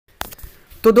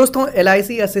तो दोस्तों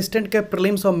LIC assistant के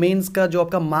प्रीलिम्स और मेंस का जो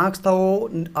आपका मार्क्स था वो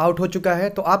आउट हो चुका है।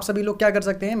 तो आप सभी लोग क्या कर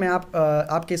सकते हैं, मैं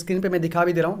आपके स्क्रीन पे मैं दिखा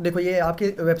भी दे रहा हूँ। देखो ये आपकी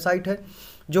वेबसाइट है,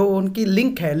 जो उनकी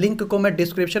लिंक है, लिंक को मैं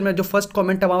डिस्क्रिप्शन में जो फर्स्ट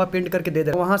कमेंट है वहाँ पर पिन करके दे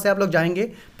दे रहा हूँ। वहाँ से आप लोग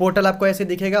जाएंगे, पोर्टल आपको ऐसे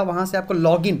दिखेगा, वहाँ से आपको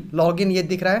लॉगिन ये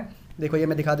दिख रहा है। देखो ये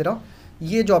मैं दिखा दे रहा हूँ,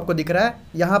 ये जो आपको दिख रहा है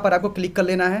यहाँ पर आपको क्लिक कर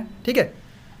लेना है। ठीक है,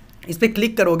 इस पर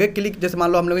क्लिक करोगे, क्लिक जैसे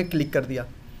मान लो हम लोग ने क्लिक कर दिया।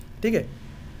 ठीक है,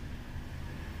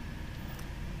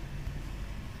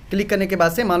 क्लिक करने के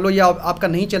बाद से मान लो ये आपका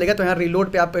नहीं चलेगा तो यहाँ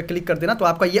रिलोड पे आप क्लिक कर देना, तो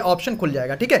आपका ये ऑप्शन खुल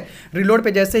जाएगा। ठीक है, रिलोड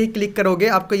पे जैसे ही क्लिक करोगे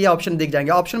आपको ये ऑप्शन दिख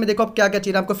जाएंगे। ऑप्शन में देखो आप क्या क्या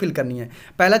चीज़ आपको फिल करनी है।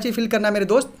 पहला चीज़ फिल करना है मेरे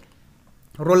दोस्त,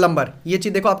 रोल नंबर। ये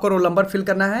चीज़ देखो आपको रोल नंबर फिल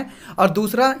करना है। और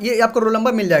दूसरा ये आपको रोल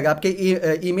नंबर मिल जाएगा आपके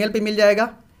ईमेल पे मिल जाएगा।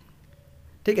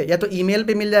 ठीक है, या तो ईमेल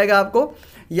पे मिल जाएगा आपको,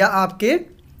 या आपके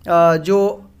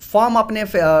जो फॉर्म अपने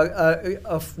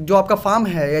जो आपका फॉर्म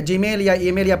है, या जीमेल या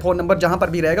ईमेल या फ़ोन नंबर जहाँ पर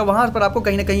भी रहेगा वहाँ पर आपको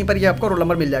कहीं ना कहीं पर ये आपको रोल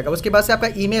नंबर मिल जाएगा। उसके बाद से आपका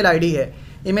ईमेल आईडी है।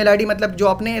 ईमेल आईडी मतलब जो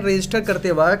आपने रजिस्टर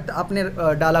करते वक्त आपने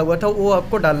डाला हुआ था वो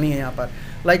आपको डालनी है यहाँ पर।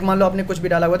 लाइक मान लो आपने कुछ भी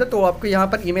डाला हुआ था तो आपको यहाँ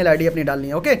पर ईमेल आईडी अपनी डालनी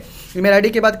है। ओके, ईमेल आईडी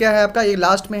के बाद क्या है आपका, ये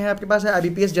लास्ट में है आपके पास है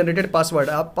IBPS जनरेटेड पासवर्ड।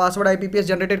 आप पासवर्ड IBPS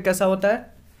जनरेटेड कैसा होता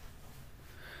है,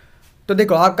 तो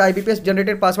देखो आपका IBPS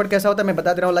जनरेटेड पासवर्ड कैसा होता है मैं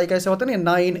बता दे रहा हूँ। लाइक ऐसा होता है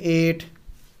ना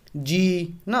 98G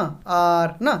ना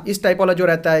R ना, इस टाइप वाला जो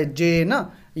रहता है J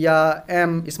ना, या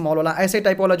M स्मॉल वाला, ऐसे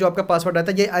टाइप वाला जो आपका पासवर्ड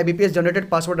रहता है ये IBPS जनरेटेड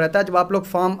पासवर्ड रहता है। जब आप लोग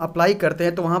फॉर्म अप्लाई करते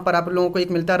हैं तो वहाँ पर आप लोगों को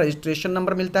एक मिलता है रजिस्ट्रेशन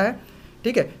नंबर मिलता है।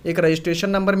 ठीक है, एक रजिस्ट्रेशन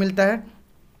नंबर मिलता है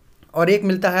और एक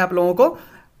मिलता है आप लोगों को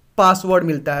पासवर्ड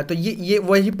मिलता है। तो ये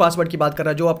वही पासवर्ड की बात कर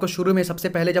रहा है जो आपको शुरू में सबसे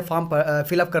पहले जब फॉर्म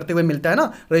फिलअप करते हुए मिलता है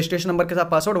ना, रजिस्ट्रेशन नंबर के साथ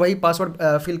पासवर्ड, वही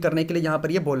पासवर्ड फिल करने के लिए यहाँ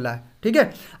पर ये बोल रहा है। ठीक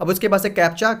है, अब उसके बाद से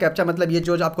कैप्चा मतलब ये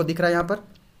जो आपको दिख रहा है यहाँ पर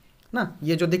ना,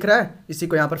 ये जो दिख रहा है इसी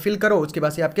को यहाँ पर फिल करो। उसके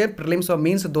बाद से आपके प्रीलिम्स और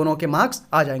मेंस दोनों के मार्क्स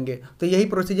आ जाएंगे। तो यही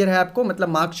प्रोसीजर है आपको मतलब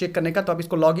मार्क्स चेक करने का। तो आप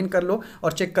इसको लॉगिन कर लो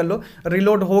और चेक कर लो।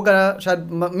 रिलोड होगा शायद,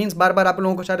 मीन्स बार बार आप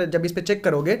लोगों को शायद जब इस पर चेक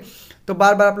करोगे तो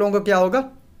बार बार आप लोगों को क्या होगा,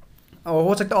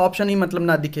 हो सकता है ऑप्शन ही मतलब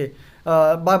ना दिखे।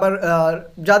 बार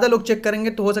बार ज़्यादा लोग चेक करेंगे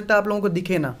तो हो सकता है आप लोगों को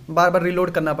दिखे ना, बार बार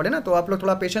रिलोड करना पड़े ना। तो आप लोग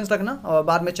थोड़ा पेशेंस रखना और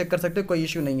बाद में चेक कर सकते हो, कोई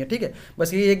इश्यू नहीं है। ठीक है,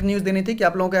 बस ये एक न्यूज़ देनी थी कि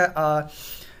आप लोगों का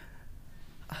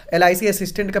LIC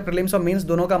असिस्टेंट का प्रीलिम्स और मेंस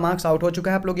दोनों का मार्क्स आउट हो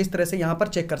चुका है। आप लोग इस तरह से यहाँ पर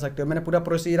चेक कर सकते हो। मैंने पूरा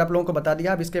प्रोसीजर आप लोगों को बता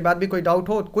दिया। अब इसके बाद भी कोई डाउट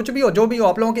हो, कुछ भी हो, जो भी हो,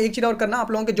 आप लोगों के एक चीज़ और करना,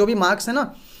 आप लोगों के जो भी मार्क्स है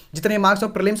ना, जितने मार्क्स हो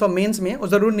प्रीलिम्स और मेंस में, वो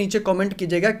ज़रूर नीचे कमेंट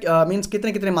कीजिएगा। मीन्स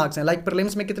कितने कितने मार्क्स हैं, लाइक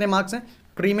प्रीलिम्स में कितने मार्क्स हैं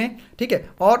प्री में, ठीक है,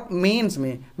 और मेंस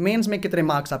में कितने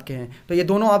मार्क्स आपके हैं। तो ये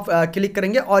दोनों आप क्लिक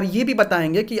करेंगे और ये भी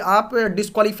बताएंगे कि आप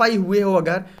डिस्क्वालीफाई हुए हो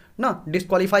अगर ना,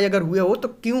 डिस्क्वालीफाई अगर हुए हो तो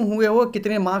क्यों हुए हो,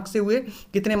 कितने मार्क्स से हुए,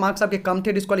 कितने मार्क्स आपके कम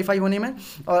थे डिस्क्वालीफाई होने में,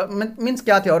 और मीन्स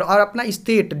क्या थे, और अपना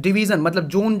स्टेट डिवीज़न मतलब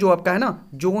जोन जो आपका है ना,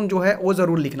 जोन जो है वो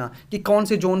ज़रूर लिखना कि कौन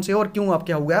से जोन से और क्यों आप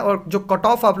क्या हुआ है। और जो कट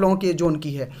ऑफ आप लोगों की जोन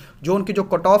की है, जोन की जो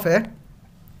कट ऑफ है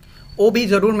वो भी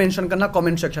ज़रूर मेंशन करना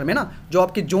कमेंट सेक्शन में ना, जो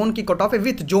आपकी जोन की कट ऑफ है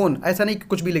विथ जोन, ऐसा नहीं कि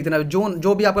कुछ भी लिख देना। जोन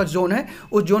जो भी आपका जोन है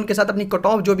उस जोन के साथ अपनी कट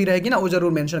ऑफ जो भी रहेगी ना वो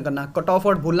ज़रूर मेंशन करना। कट ऑफ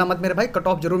और भूलना मत मेरे भाई, कट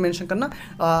ऑफ जरूर मेंशन करना,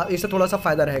 इससे थोड़ा सा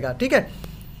फ़ायदा रहेगा। ठीक है,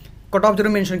 कट ऑफ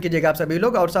जरूर मेंशन कीजिएगा आप सभी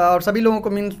लोग। और सभी लोगों को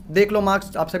मीन देख लो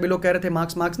मार्क्स, आप सभी लोग कह रहे थे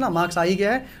मार्क्स ना, मार्क्स आ ही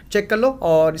गया है, चेक कर लो।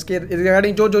 और इसके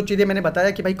रिगार्डिंग जो जो चीज़ें मैंने बताया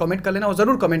कि भाई कमेंट कर लेना, और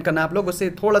ज़रूर कमेंट करना आप लोग, उससे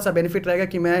थोड़ा सा बेनिफिट रहेगा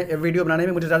कि मैं वीडियो बनाने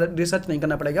में मुझे ज़्यादा रिसर्च नहीं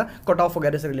करना पड़ेगा कट ऑफ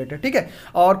वगैरह से रिलेटेड। ठीक है,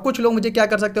 और कुछ लोग मुझे क्या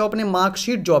कर सकते हो, अपने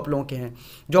मार्कशीट जो आप लोगों के हैं,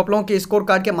 जो आप लोगों के स्कोर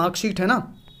कार्ड के मार्कशीट है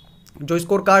ना, जो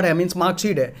स्कोर कार्ड है मीन्स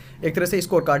मार्कशीट है, एक तरह से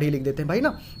स्कोर कार्ड ही लिख देते हैं भाई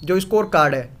ना, जो स्कोर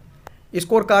कार्ड है,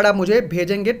 स्कोर कार्ड आप मुझे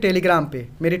भेजेंगे टेलीग्राम पे।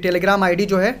 मेरी टेलीग्राम आईडी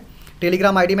जो है,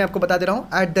 टेलीग्राम आईडी मैं आपको बता दे रहा हूँ,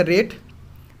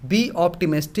 @be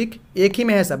optimistic, एक ही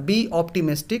में है सब, be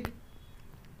optimistic,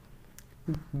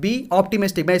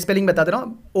 मैं स्पेलिंग बता दे रहा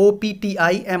हूँ,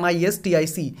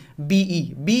 OPTIMISTIC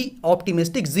be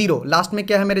optimistic 0, लास्ट में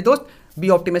क्या है मेरे दोस्त, be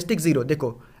optimistic 0।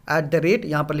 देखो @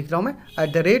 यहाँ पर लिख रहा हूँ मैं,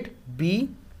 @be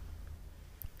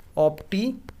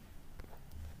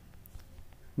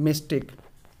optimistic।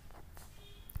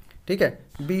 ठीक है,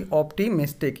 बी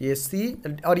ऑप्टिमिस्टिक, ये C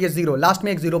और ये 0, लास्ट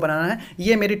में एक 0 बनाना है।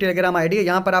 ये मेरी टेलीग्राम आईडी है।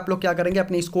 यहाँ पर आप लोग क्या करेंगे,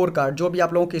 अपनी स्कोर कार्ड जो भी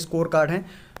आप लोगों के स्कोर कार्ड हैं,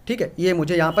 ठीक है, ये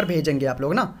मुझे यहाँ पर भेजेंगे आप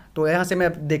लोग ना, तो यहाँ से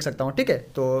मैं देख सकता हूँ। ठीक है,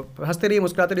 तो हंसते रहिए,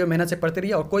 मुस्कुराते रहिए, मेहनत से पढ़ते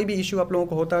रहिए, और कोई भी इशू आप लोगों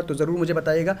को होता है तो ज़रूर मुझे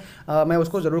बताइएगा। मैं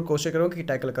उसको ज़रूर कोशिश करूँगा कि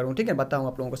टैकल करूँ। ठीक है, बताऊँ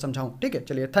आप लोगों को, समझाऊँ। ठीक है,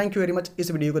 चलिए, थैंक यू वेरी मच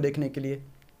इस वीडियो को देखने के लिए।